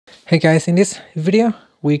Hey guys, in this video,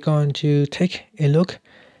 we're going to take a look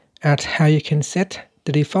at how you can set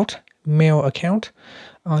the default mail account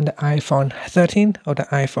on the iPhone 13 or the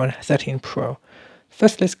iPhone 13 Pro.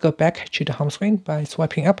 First, let's go back to the home screen by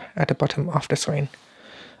swiping up at the bottom of the screen.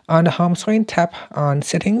 On the home screen, tap on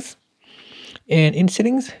Settings. And in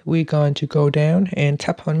Settings, we're going to go down and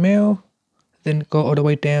tap on Mail, then go all the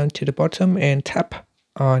way down to the bottom and tap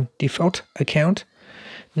on Default Account.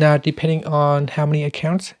 Now, depending on how many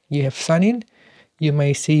accounts you have signed in, you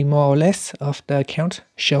may see more or less of the account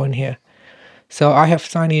shown here. So I have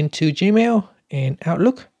signed in to Gmail and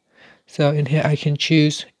Outlook. So in here, I can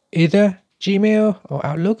choose either Gmail or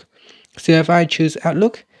Outlook. So if I choose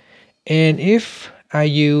Outlook, and if I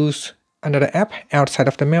use another app outside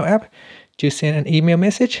of the Mail app to send an email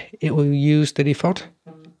message, it will use the default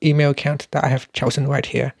email account that I have chosen right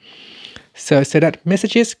here. So that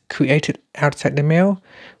messages created outside the mail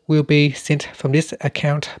will be sent from this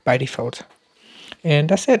account by default. And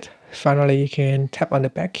that's it. Finally, you can tap on the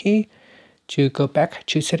back key to go back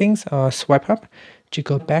to settings or swipe up to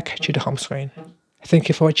go back to the home screen. Thank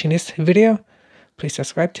you for watching this video. Please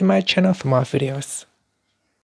subscribe to my channel for more videos.